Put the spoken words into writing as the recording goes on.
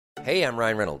Hey, I'm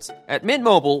Ryan Reynolds. At Mint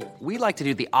Mobile, we like to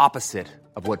do the opposite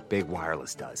of what Big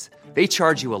Wireless does. They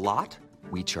charge you a lot,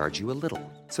 we charge you a little.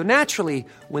 So naturally,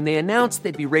 when they announced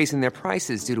they'd be raising their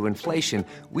prices due to inflation,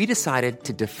 we decided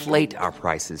to deflate our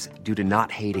prices due to not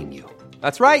hating you.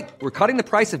 That's right. We're cutting the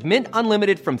price of Mint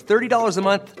Unlimited from $30 a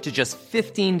month to just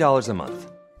 $15 a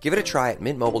month. Give it a try at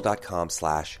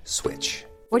mintmobile.com/switch.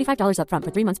 $45 up front for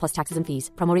 3 months plus taxes and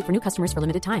fees. Promo rate for new customers for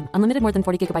limited time. Unlimited more than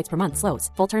 40 gigabytes per month. Slows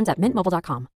full terms at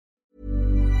mintmobile.com.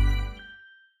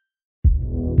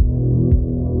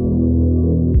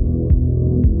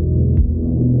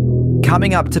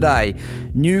 Coming up today,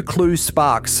 new clue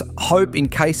sparks hope in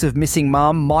case of missing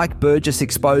mum. Mike Burgess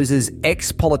exposes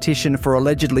ex-politician for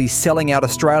allegedly selling out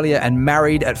Australia and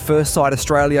married at first sight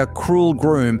Australia. Cruel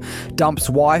groom dumps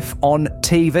wife on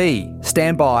TV.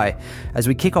 Stand by as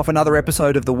we kick off another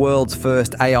episode of the world's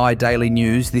first AI Daily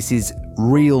News. This is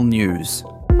Real News.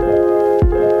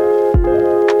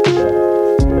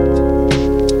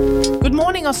 Good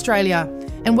morning, Australia,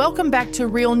 and welcome back to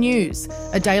Real News,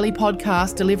 a daily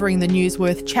podcast delivering the news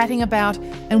worth chatting about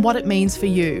and what it means for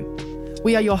you.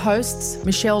 We are your hosts,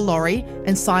 Michelle Laurie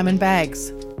and Simon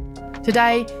Baggs.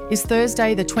 Today is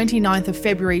Thursday, the 29th of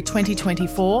February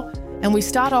 2024, and we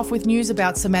start off with news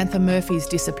about Samantha Murphy's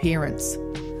disappearance.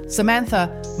 Samantha,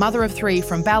 mother of 3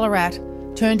 from Ballarat,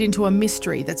 turned into a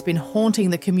mystery that's been haunting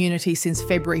the community since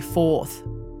February 4th.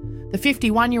 The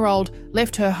 51-year-old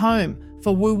left her home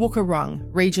for Woowookarung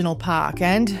Regional Park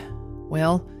and,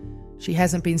 well, she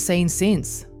hasn't been seen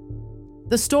since.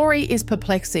 The story is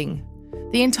perplexing.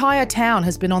 The entire town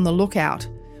has been on the lookout,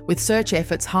 with search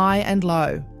efforts high and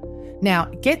low.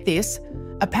 Now, get this,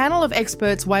 a panel of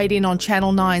experts weighed in on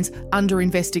Channel 9's Under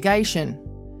Investigation,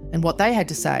 and what they had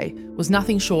to say was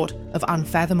nothing short of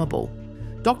unfathomable.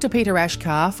 Dr. Peter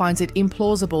Ashkar finds it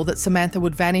implausible that Samantha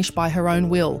would vanish by her own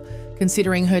will,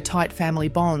 considering her tight family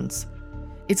bonds.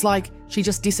 It's like she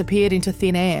just disappeared into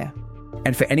thin air.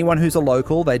 And for anyone who's a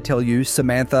local, they'd tell you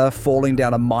Samantha falling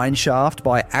down a mine shaft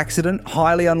by accident,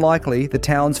 highly unlikely. The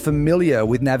town's familiar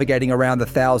with navigating around the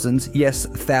thousands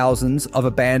of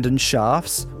abandoned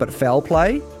shafts. But foul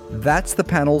play? That's the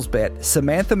panel's bet.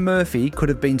 Samantha Murphy could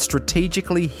have been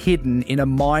strategically hidden in a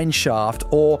mine shaft,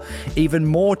 or even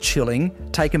more chilling,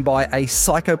 taken by a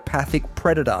psychopathic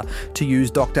predator, to use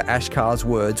Dr. Ashkar's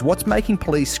words. What's making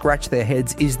police scratch their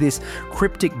heads is this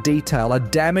cryptic detail, a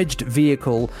damaged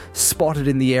vehicle spotted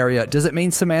in the area. Does it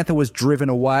mean Samantha was driven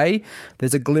away?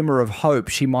 There's a glimmer of hope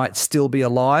she might still be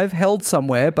alive, held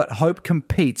somewhere, but hope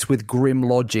competes with grim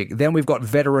logic. Then we've got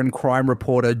veteran crime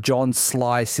reporter John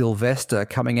Sly Sylvester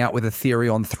coming out with a theory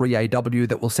on 3AW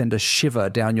that will send a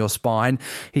shiver down your spine.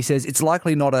 He says it's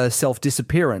likely not a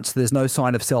self-disappearance. There's no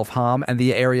sign of self-harm and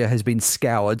the area has been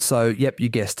scoured. So, yep, you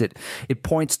guessed it. It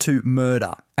points to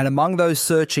murder. And among those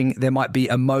searching, there might be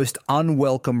a most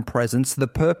unwelcome presence. The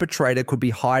perpetrator could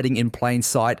be hiding in plain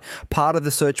sight, part of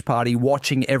the search party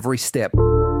watching every step.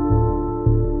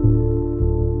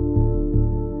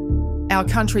 Our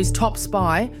country's top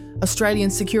spy, Australian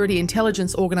Security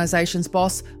Intelligence Organisation's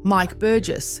boss, Mike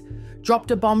Burgess, dropped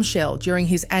a bombshell during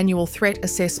his annual threat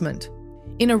assessment.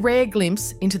 In a rare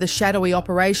glimpse into the shadowy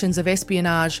operations of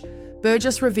espionage,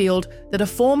 Burgess revealed that a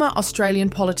former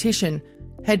Australian politician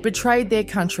had betrayed their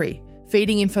country,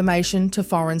 feeding information to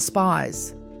foreign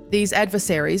spies. These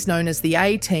adversaries, known as the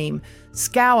A-Team,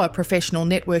 scour professional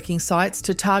networking sites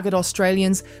to target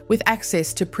Australians with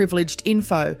access to privileged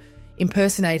info,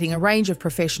 impersonating a range of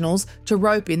professionals to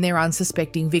rope in their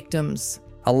unsuspecting victims.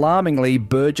 Alarmingly,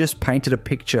 Burgess painted a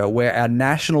picture where our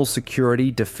national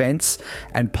security, defence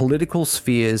and political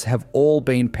spheres have all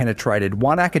been penetrated.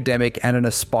 One academic and an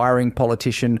aspiring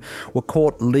politician were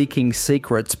caught leaking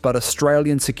secrets, but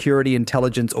Australian Security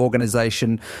Intelligence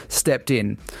Organisation stepped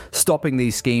in, stopping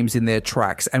these schemes in their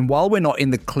tracks. And while we're not in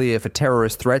the clear for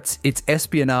terrorist threats, it's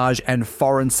espionage and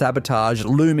foreign sabotage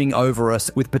looming over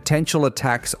us, with potential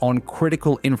attacks on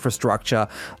critical infrastructure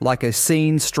like a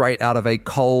scene straight out of a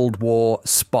Cold War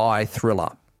spy thriller.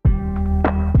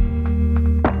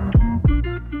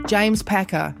 James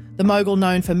Packer, the mogul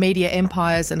known for media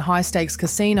empires and high-stakes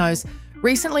casinos,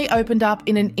 recently opened up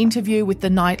in an interview with The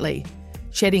Nightly,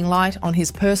 shedding light on his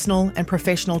personal and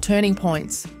professional turning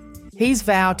points. He's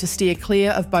vowed to steer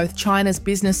clear of both China's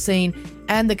business scene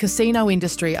and the casino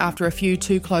industry after a few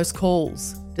too close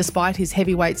calls. Despite his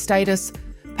heavyweight status,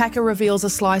 Packer reveals a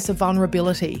slice of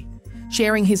vulnerability,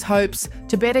 sharing his hopes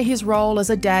to better his role as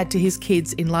a dad to his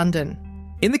kids in London.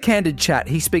 In the candid chat,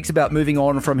 he speaks about moving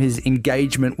on from his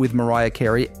engagement with Mariah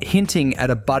Carey, hinting at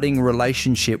a budding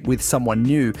relationship with someone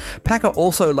new. Packer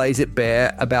also lays it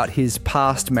bare about his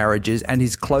past marriages and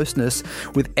his closeness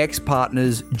with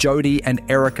ex-partners Jodie and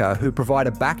Erica, who provide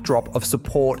a backdrop of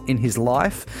support in his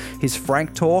life. His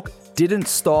frank talk didn't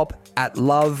stop at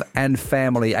love and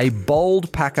family. A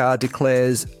bold Packer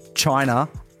declares China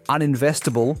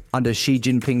uninvestable under Xi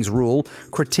Jinping's rule,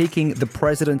 critiquing the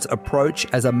president's approach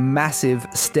as a massive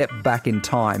step back in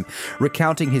time.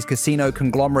 Recounting his casino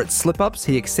conglomerate slip-ups,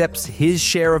 he accepts his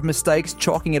share of mistakes,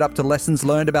 chalking it up to lessons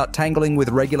learned about tangling with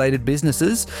regulated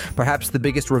businesses. Perhaps the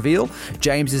biggest reveal,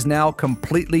 James is now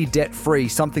completely debt-free,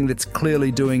 something that's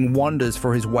clearly doing wonders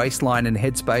for his waistline and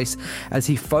headspace as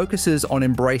he focuses on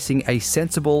embracing a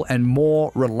sensible and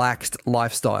more relaxed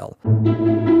lifestyle.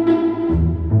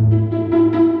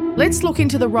 Let's look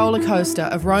into the roller coaster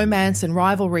of romance and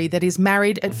rivalry that is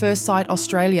Married at First Sight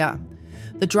Australia.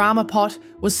 The drama pot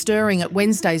was stirring at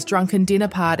Wednesday's drunken dinner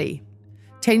party.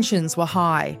 Tensions were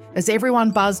high as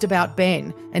everyone buzzed about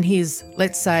Ben and his,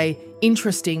 let's say,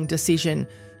 interesting decision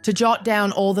to jot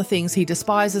down all the things he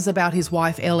despises about his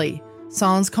wife Ellie.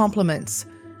 Sans compliments.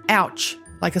 Ouch.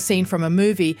 Like a scene from a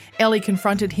movie, Ellie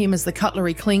confronted him as the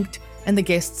cutlery clinked and the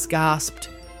guests gasped.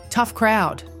 Tough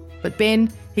crowd. But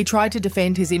Ben, he tried to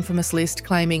defend his infamous list,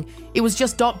 claiming it was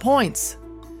just dot points,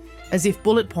 as if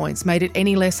bullet points made it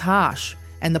any less harsh.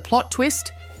 And the plot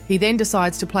twist? He then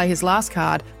decides to play his last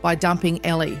card by dumping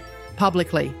Ellie,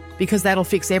 publicly, because that'll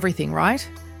fix everything, right?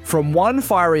 From one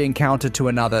fiery encounter to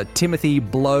another, Timothy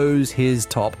blows his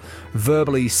top,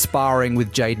 verbally sparring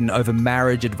with Jaden over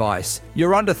marriage advice.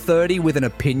 You're under 30 with an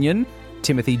opinion?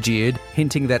 Timothy jeered,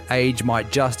 hinting that age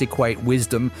might just equate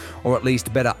wisdom, or at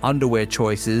least better underwear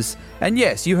choices. And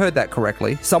yes, you heard that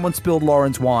correctly. Someone spilled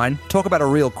Lauren's wine. Talk about a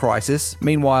real crisis.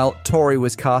 Meanwhile, Tori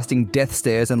was casting death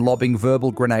stares and lobbing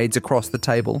verbal grenades across the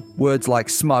table. Words like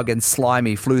smug and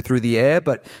slimy flew through the air,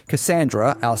 but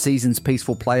Cassandra, our season's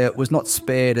peaceful player, was not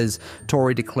spared as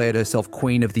Tori declared herself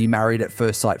queen of the Married at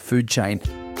First Sight food chain.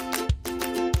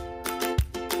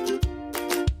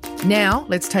 Now,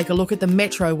 let's take a look at the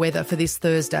metro weather for this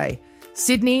Thursday.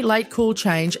 Sydney, late cool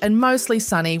change and mostly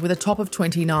sunny with a top of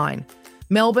 29.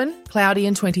 Melbourne, cloudy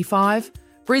and 25.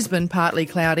 Brisbane, partly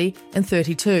cloudy and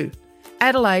 32.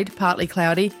 Adelaide, partly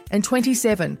cloudy and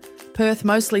 27. Perth,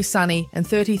 mostly sunny and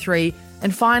 33.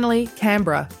 And finally,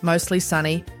 Canberra, mostly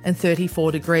sunny and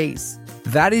 34 degrees.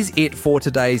 That is it for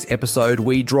today's episode.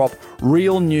 We drop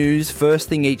real news first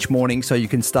thing each morning so you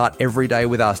can start every day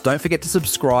with us. Don't forget to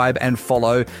subscribe and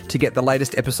follow to get the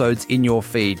latest episodes in your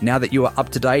feed. Now that you are up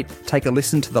to date, take a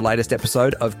listen to the latest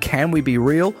episode of Can We Be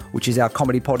Real, which is our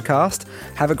comedy podcast.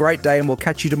 Have a great day and we'll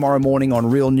catch you tomorrow morning on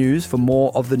Real News for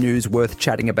more of the news worth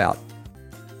chatting about.